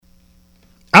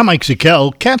I'm Mike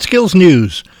Zickel, Catskills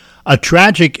News. A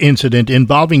tragic incident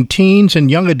involving teens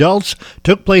and young adults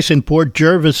took place in Port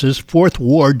Jervis's 4th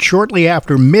Ward shortly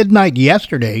after midnight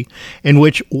yesterday, in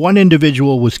which one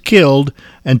individual was killed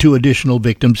and 2 additional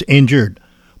victims injured.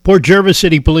 Port Jervis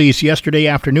City Police yesterday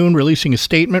afternoon releasing a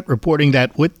statement reporting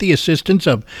that with the assistance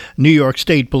of New York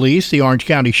State Police, the Orange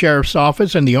County Sheriff's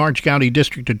Office, and the Orange County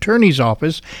District Attorney's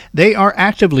Office, they are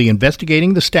actively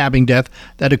investigating the stabbing death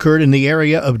that occurred in the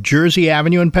area of Jersey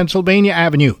Avenue and Pennsylvania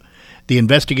Avenue. The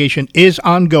investigation is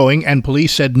ongoing, and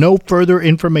police said no further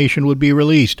information would be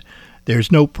released.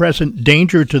 There's no present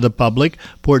danger to the public.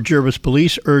 Port Jervis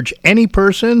Police urge any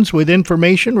persons with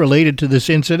information related to this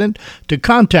incident to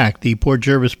contact the Port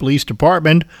Jervis Police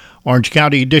Department. Orange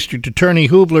County District Attorney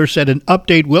Hoovler said an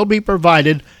update will be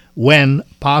provided when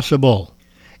possible.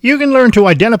 You can learn to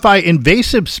identify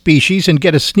invasive species and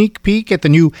get a sneak peek at the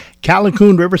new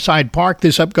Callicoon Riverside Park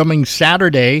this upcoming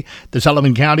Saturday. The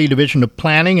Sullivan County Division of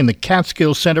Planning and the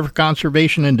Catskills Center for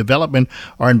Conservation and Development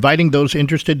are inviting those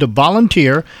interested to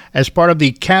volunteer as part of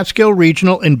the Catskill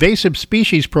Regional Invasive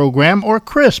Species Program, or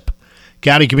CRISP.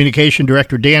 County Communication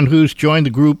Director Dan Hoos joined the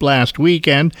group last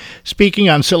weekend. Speaking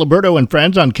on Siliberto and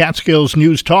Friends on Catskills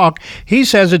News Talk, he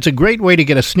says it's a great way to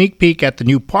get a sneak peek at the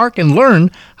new park and learn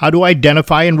how to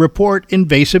identify and report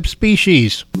invasive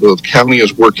species. The county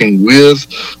is working with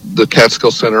the Catskill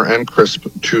Center and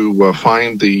CRISP to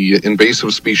find the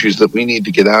invasive species that we need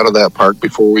to get out of that park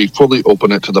before we fully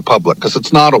open it to the public, because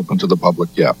it's not open to the public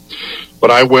yet. But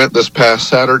I went this past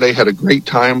Saturday, had a great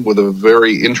time with a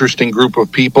very interesting group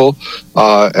of people,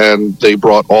 and they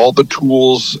brought all the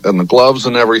tools and the gloves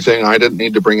and everything. I didn't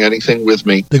need to bring anything with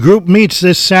me. The group meets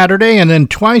this Saturday and then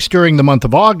twice during the month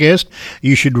of August.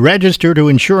 You should register to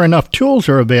ensure enough tools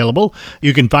are available.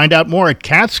 You can find out more at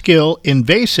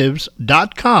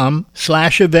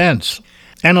catskillinvasives.com/events.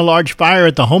 And a large fire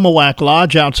at the Homowack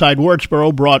Lodge outside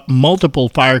Wardsboro brought multiple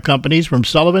fire companies from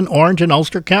Sullivan, Orange, and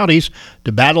Ulster counties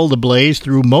to battle the blaze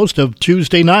through most of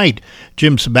Tuesday night.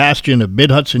 Jim Sebastian of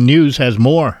Mid-Hudson News has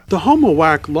more. The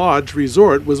Homowack Lodge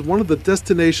Resort was one of the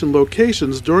destination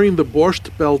locations during the Borscht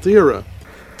Belt era.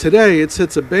 Today it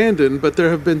sits abandoned, but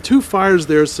there have been 2 fires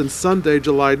there since Sunday,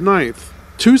 July 9th.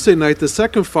 Tuesday night the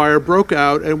second fire broke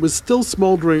out and was still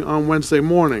smoldering on Wednesday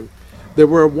morning. There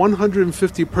were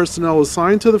 150 personnel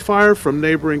assigned to the fire from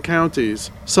neighboring counties.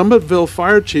 Summitville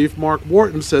Fire Chief Mark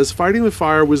Wharton says fighting the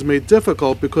fire was made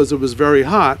difficult because it was very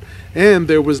hot and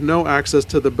there was no access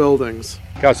to the buildings.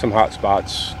 Got some hot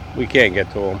spots. We can't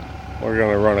get to them. We're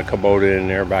going to run a Kubota in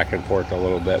there back and forth a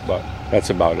little bit, but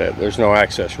that's about it. There's no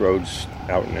access roads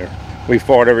out in there. We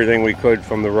fought everything we could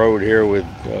from the road here with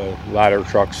ladder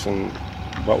trucks and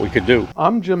what we could do.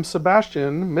 I'm Jim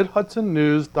Sebastian,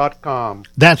 MidHudsonNews.com.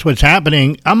 That's what's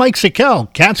happening. I'm Mike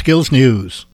Zickel, Catskills News.